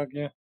इट इज आ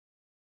गया,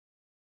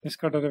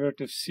 इसका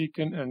डेरिवेटिव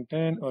सीकेंड एंड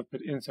 10, और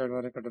फिर इनसाइड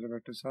वाले का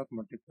डेरिवेटिव साथ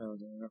मल्टीप्लाई हो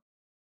जाएगा।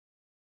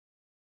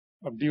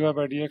 अब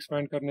dy/dx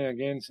फाइंड करने,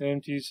 अगेन सेम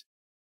चीज़,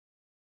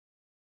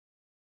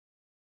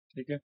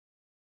 ठीक है,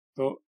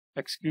 तो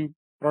x³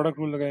 प्रोडक्ट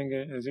रूल लगाएंगे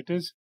एज इट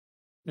इज,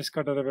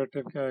 इसका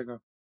डेरिवेटिव क्या आएगा,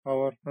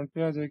 पावर फ्रंट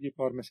पे आ जाएगी,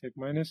 पावर में से एक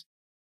माइनस,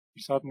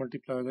 फिर साथ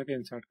मल्टीप्लाई हो जाएगा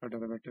इनसाइड का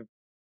डेरिवेटिव,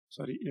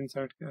 सॉरी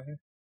इनसाइड क्या है,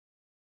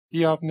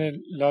 ये आपने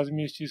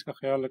लाजमी इस चीज़ का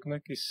ख्याल रखना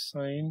कि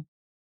साइन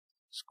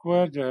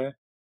स्क्वायर जो है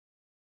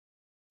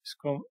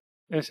इसको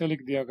ऐसे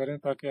लिख दिया करें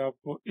ताकि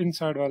आपको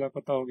इनसाइड वाला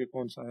पता हो कि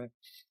कौन सा है,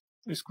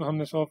 तो इसको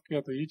हमने सॉल्व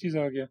किया तो ये चीज़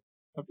आ गया,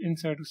 अब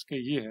इनसाइड उसके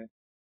ये है,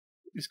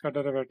 इसका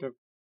डेरिवेटिव,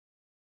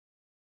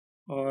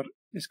 और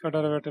इसका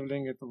डेरिवेटिव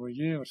लेंगे तो वो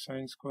ये, और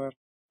sine square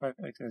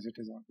 5x as it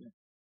is आ गया।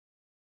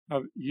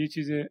 अब ये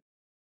चीज़ें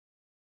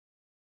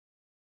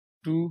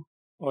 2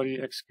 और ये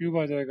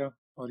x³ आ जाएगा,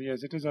 और ये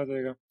एज इट इज आ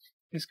जाएगा,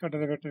 इसका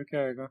डेरिवेटिव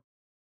क्या आएगा,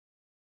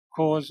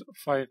 cos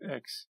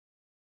 5x,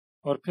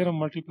 और फिर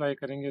हम मल्टीप्लाई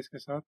करेंगे इसके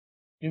साथ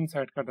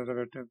इनसाइड का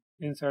डेरिवेटिव,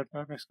 इनसाइड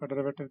 5x का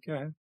डेरिवेटिव क्या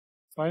है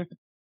 5,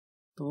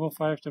 तो वो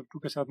 5 जब 2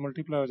 के साथ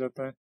मल्टीप्लाई हो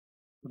जाता है,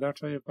 तो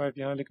दैट्स वाई ये 5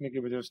 यहाँ लिखने की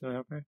वजह उसने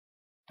यहाँ पे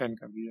 10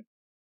 कर दिया,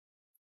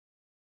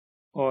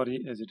 और ये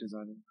एज इट इज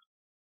आ जाएगा।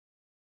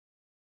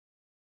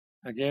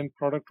 अगेन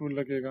प्रोडक्ट रूल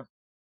लगेगा,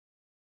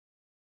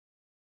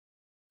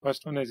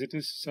 first one as it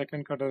is,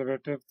 second का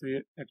डेरिवेटिव, तो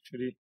ये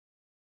एक्चुअली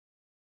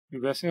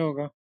वैसे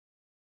होगा,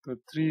 तो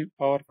 3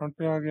 पावर फ्रंट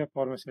पे आ गया,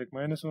 पावर में से एक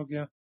माइनस हो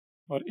गया,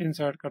 और इन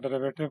साइड का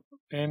डेरिवेटिव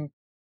 10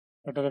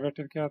 का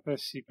डेरिवेटिव क्या आता है,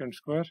 सीकेंड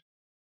स्क्वायर,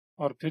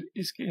 और फिर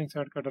इसके इन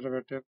साइड का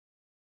डेरिवेटिव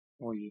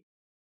वो ये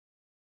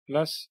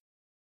प्लस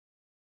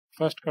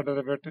फर्स्ट का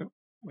derivative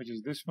which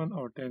is this one,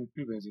 और 10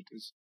 क्यूब एज इट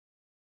इज।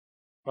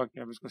 बाकी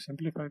आप इसको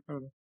सिंप्लीफाई कर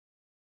दो।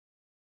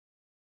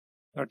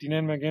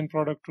 39 में again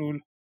product rule,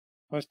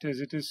 first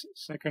as it is,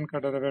 second का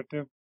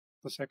डेरिवेटिव,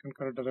 तो सेकंड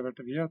का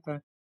डेरिवेटिव ये आता है,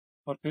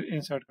 और फिर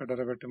इन साइड का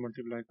डेरिवेटिव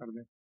मल्टीप्लाई कर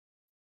दें,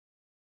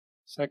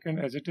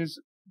 second as it is,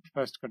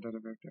 first का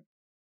डेरिवेटिव,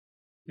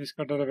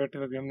 इसका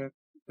डेरिवेटिव अभी हमने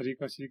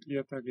तरीका सीख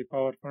लिया था कि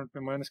पावर फ्रंट पे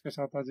माइनस के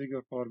साथ आ जाएगी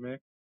और पावर में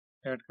एक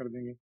ऐड कर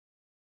देंगे।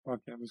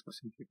 बाकी आप इसको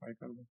सिंप्लीफाई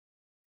कर दें।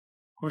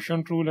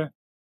 क्वेश्चन रूल है,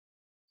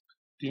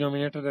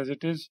 denominator as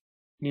it is,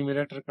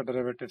 numerator का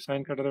डेरिवेटिव,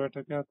 साइन का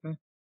डेरिवेटिव क्या आता है,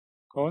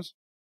 कॉस,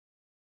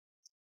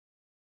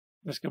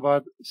 इसके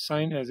बाद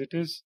साइन एज इट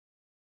इज,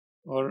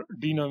 और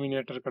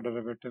डिनोमिनेटर का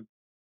डेरिवेटिव,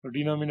 तो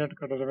डिनोमिनेटर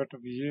का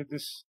डेरिवेटिव ये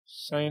दिस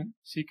साइन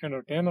सीकेंड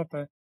और 10 आता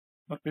है,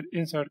 और फिर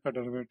इनसाइड का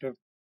डेरिवेटिव,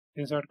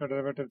 इनसाइड का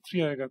डेरिवेटिव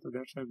 3 आएगा, तो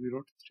that's why we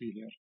wrote 3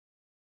 here.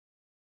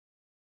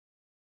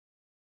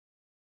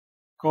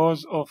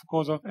 cos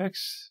of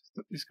x,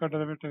 तो इसका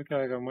डेरिवेटिव क्या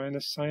आएगा,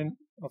 minus sign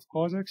of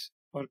cos x,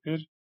 और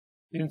फिर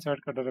इनसाइड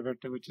का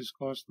डेरिवेटिव विच इज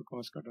cos, तो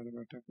cos का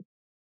डेरिवेटिव,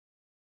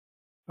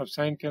 अब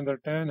साइन के अंदर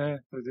tan है,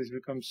 तो दिस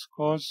बिकम्स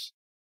cos,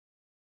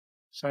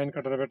 साइन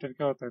का डेरिवेटिव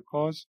क्या होता है,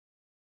 cos,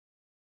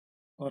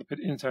 और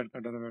फिर इनसाइड का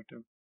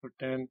डेरिवेटिव, तो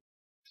tan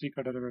 3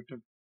 का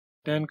डेरिवेटिव,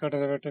 tan का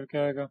डेरिवेटिव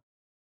क्या आएगा,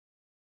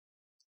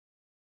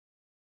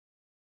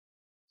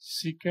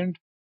 सीकेंड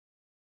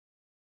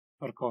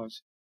और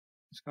cos,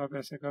 इसका आप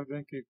ऐसे कर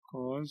दें कि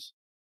cos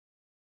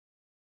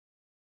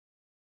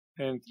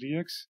tan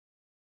 3x,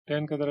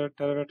 tan का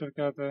डेरिवेटिव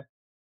क्या आता है,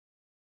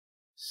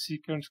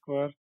 सीकेंड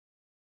स्क्वायर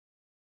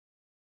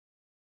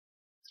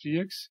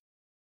 3x,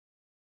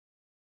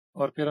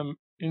 और फिर हम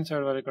इन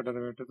साइड वाले का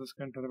डेरिवेटिव, तो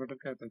उसका डेरिवेटिव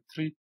क्या आता है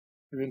 3,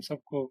 तो इन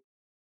सबको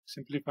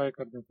सिंप्लीफाई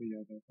कर दें तो ये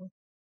आ जाएगा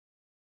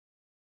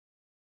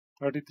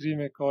 33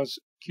 में cos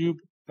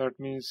क्यूब,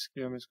 दैट मीन्स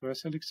कि हम इसको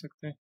ऐसे लिख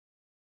सकते हैं,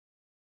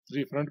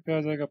 3 फ्रंट पे आ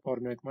जाएगा, पावर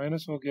में एक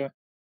माइनस हो गया,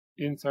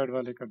 इन साइड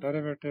वाले का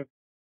डेरिवेटिव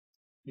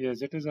ये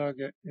एज इट इज आ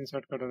गया, इन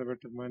साइड का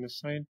डेरिवेटिव माइनस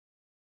साइन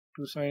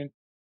 2 साइन,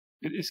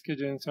 फिर इसके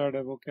जो इनसाइड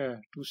है वो क्या है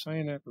 2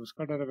 साइन है, तो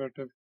उसका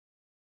डेरिवेटिव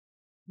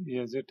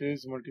ये एज इट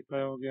इज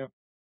मल्टीप्लाई हो गया,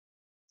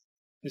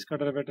 इसका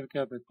डेरिवेटिव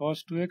क्या आता है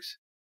cos 2x,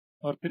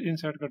 और फिर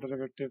इनसाइड का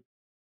डेरिवेटिव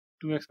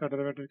 2x का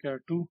डेरिवेटिव क्या है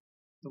 2,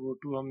 तो वो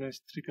 2 हमने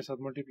इस 3 के साथ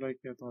मल्टीप्लाई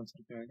किया, तो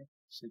आंसर क्या आएगा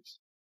 6।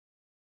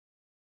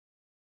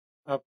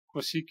 अब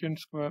कोसेकेंट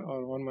स्क्वायर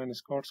और 1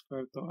 माइनस कॉट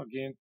स्क्वायर, तो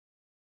again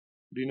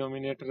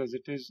denominator as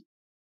it is,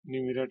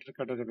 numerator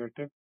का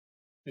डेरिवेटिव,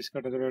 इसका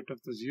डेरिवेटिव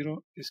तो 0,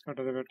 इसका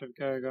डेरिवेटिव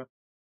क्या आएगा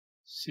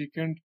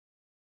सीकेंट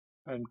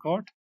एंड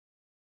कॉट,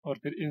 और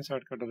फिर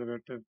इनसाइड का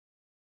derivative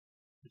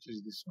which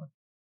is this one,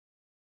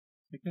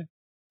 ठीक है।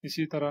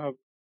 इसी तरह अब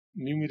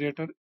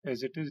numerator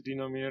as it is,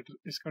 denominator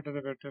इसका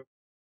डेरिवेटिव,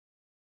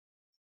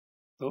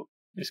 तो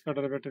इसका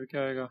डेरिवेटिव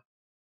क्या आएगा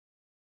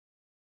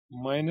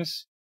minus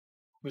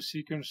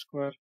cosecant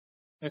square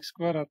x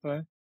square आता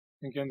है,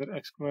 इनके अंदर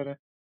एक्स स्क्वायर है,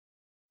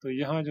 तो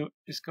यहाँ जो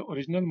इसका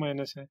ओरिजिनल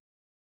माइनस है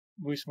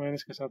वो इस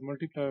माइनस के साथ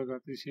मल्टीप्लाई होगा,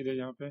 तो इसीलिए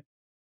यहाँ पे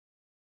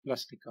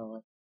प्लस लिखा हुआ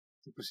है,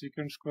 तो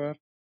कोसेकेंट स्क्वायर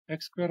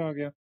एक्स स्क्वायर आ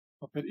गया,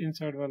 और फिर इन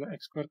साइड वाला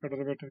एक्स स्क्वायर का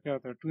डेरिवेटिव क्या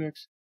आता है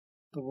 2x,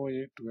 तो वो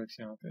ये 2x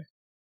यहाँ पे।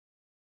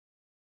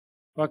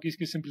 बाकी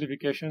इसकी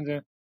सिंप्लीफिकेशन है,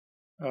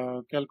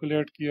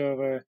 कैलकुलेट किया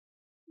हुआ है,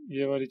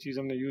 ये वाली चीज़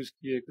हमने यूज़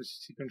की है,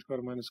 cosecant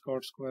square minus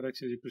cot square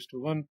x is equal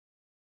to 1,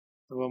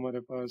 तो वो हमारे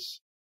पास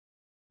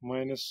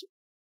माइनस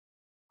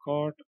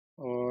कॉट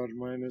और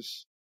माइनस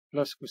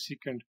प्लस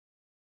कोसेकेंट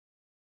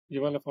ये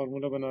वाला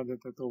फार्मूला बना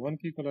देता है, तो 1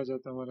 की इक्वल आ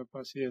जाता है हमारे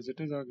पास, ये एज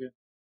इट इज आ गया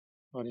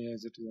और ये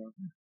एज इट इज आ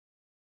गया।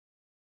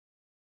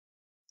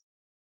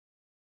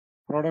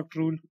 Product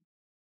rule,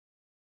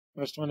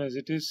 first one as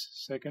it is,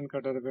 second का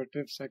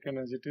derivative, second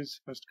as it is,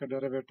 first का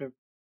डेरिवेटिव,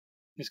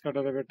 इसका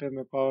डेरिवेटिव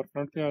में पावर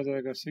फ्रंट पे आ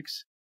जाएगा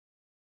 6,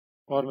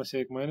 पावर में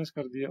से एक माइनस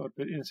कर दिया, और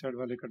फिर इन साइड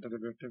वाले का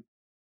डेरिवेटिव,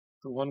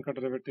 तो 1 का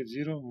डेरिवेटिव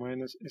 0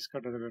 माइनस इसका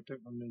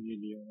डेरिवेटिव हमने ये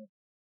लिया है,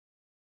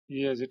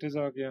 ये एज इट इज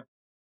आ गया,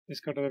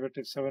 इसका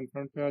डेरिवेटिव 7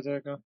 फ्रंट पे आ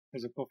जाएगा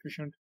एज ए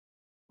कोफिशिएंट,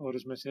 और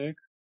इसमें से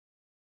एक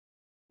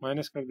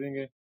माइनस कर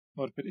देंगे,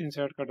 और फिर इन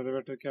साइड का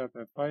डेरिवेटिव क्या आता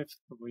है 5,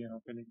 तो वो यहाँ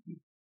पे लिख दिया।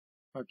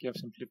 बाकी आप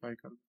सिंप्लीफाई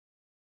कर दो,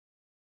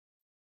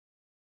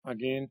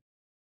 again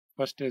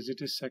first as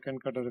it is,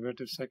 second का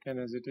derivative, second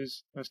as it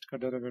is, first का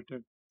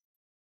डेरिवेटिव,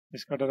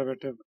 इसका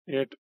डेरिवेटिव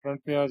 8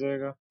 फ्रंट पे आ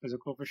जाएगा एज ए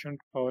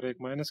कोफिशिएंट, पावर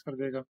एक माइनस कर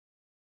देगा,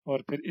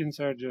 और फिर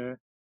इनसाइड जो है,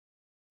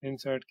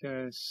 इनसाइड क्या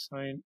है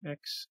sine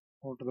x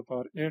whole to the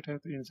power 8 है,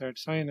 तो इनसाइड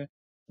साइन है,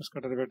 उसका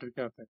डेरिवेटिव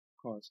क्या आता है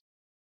कॉस,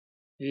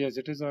 ये एज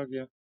इट इज आ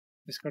गया,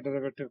 इसका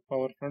डेरिवेटिव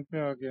पावर फ्रंट पे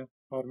आ गया,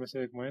 पावर में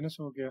से एक माइनस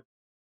हो गया,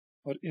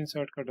 और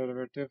इनसाइड का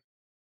डेरिवेटिव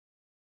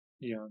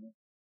ये आ गया।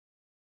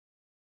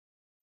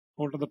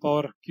 Whole to the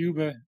power cube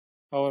है,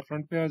 पावर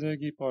फ्रंट पे आ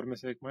जाएगी, पावर में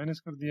से एक माइनस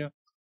कर दिया,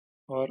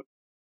 और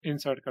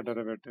इनसाइड का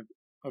डेरिवेटिव।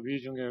 अब ये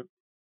जो है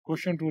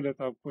क्वेश्चन रूल है,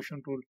 तो आप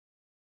क्वेश्चन रूल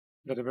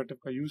डेरिवेटिव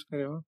का यूज़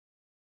करें हो,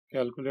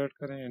 कैलकुलेट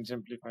करें एंड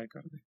सिंप्लीफाई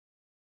कर दें।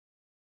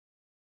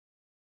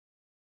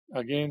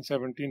 अगेन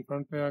 17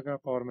 फ्रंट पे आ गया,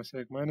 पावर में से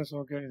एक माइनस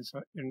हो गया,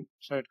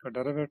 इनसाइड का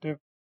डेरिवेटिव,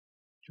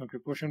 क्योंकि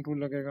क्वेश्चन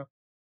रूल लगेगा,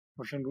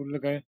 क्वेश्चन रूल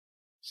लगाए,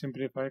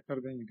 सिंप्लीफाई कर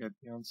दें, you get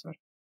the answer.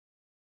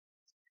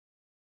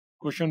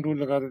 Question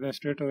rule लगा देते हैं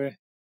straight away,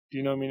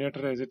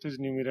 denominator as it is,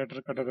 numerator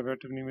का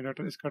डेरिवेटिव,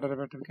 न्यूमिनेटर इसका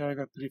डेरिवेटिव क्या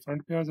आएगा, 3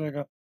 फ्रंट पे आ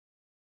जाएगा,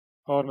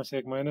 पावर में से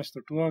एक माइनस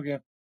तो 2 आ गया,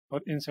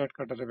 और इनसाइड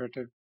का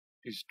डेरिवेटिव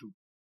इज 2।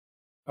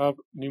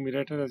 अब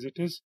numerator as it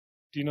is,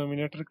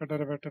 denominator का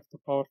डेरिवेटिव तो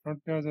पावर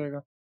फ्रंट पे आ जाएगा,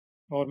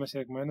 पावर में से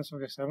एक माइनस हो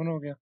गया, 7 हो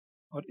गया,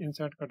 और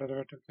इनसाइड का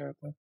डेरिवेटिव क्या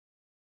आता है,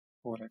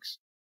 4x।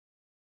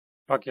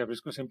 बाकी आप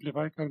इसको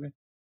सिंप्लीफाई कर दें।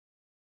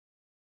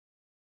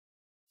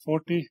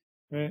 40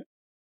 में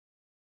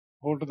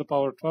होल टू द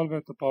पावर 12 है,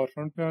 तो पावर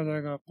फ्रंट पे आ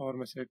जाएगा, पावर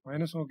में से एक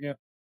माइनस हो गया,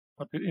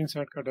 और फिर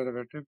इनसाइड का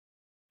डेरिवेटिव,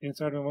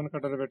 इनसाइड में 1 का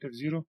डेरिवेटिव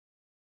 0,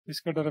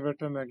 इसका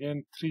डेरिवेटिव में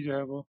अगेन 3 जो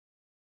है वो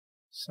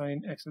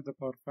sine x to the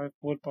power 5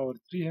 whole power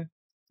 3 है,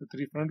 तो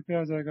 3 फ्रंट पे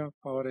आ जाएगा,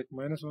 पावर एक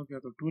माइनस हो गया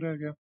तो 2 रह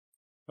गया,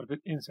 और फिर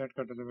इनसाइड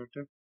का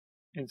डेरिवेटिव,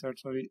 इनसाइड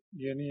सॉरी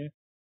ये नहीं है,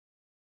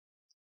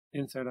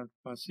 इनसाइड आपके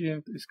पास ये है,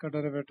 तो इसका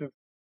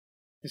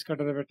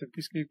डेरिवेटिव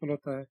किसके इक्वल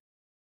होता है,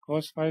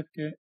 cos 5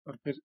 के, और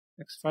फिर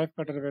x5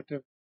 का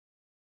derivative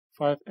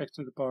 5x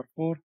to the power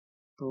 4,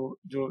 तो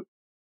जो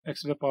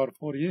x टू द पावर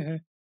 4 ये है,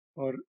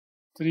 और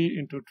 3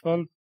 इंटू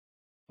 12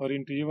 और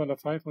इंटू ये वाला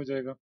 5 हो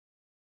जाएगा,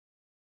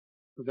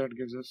 तो that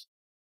gives us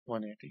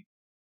 180।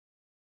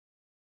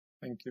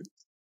 Thank you.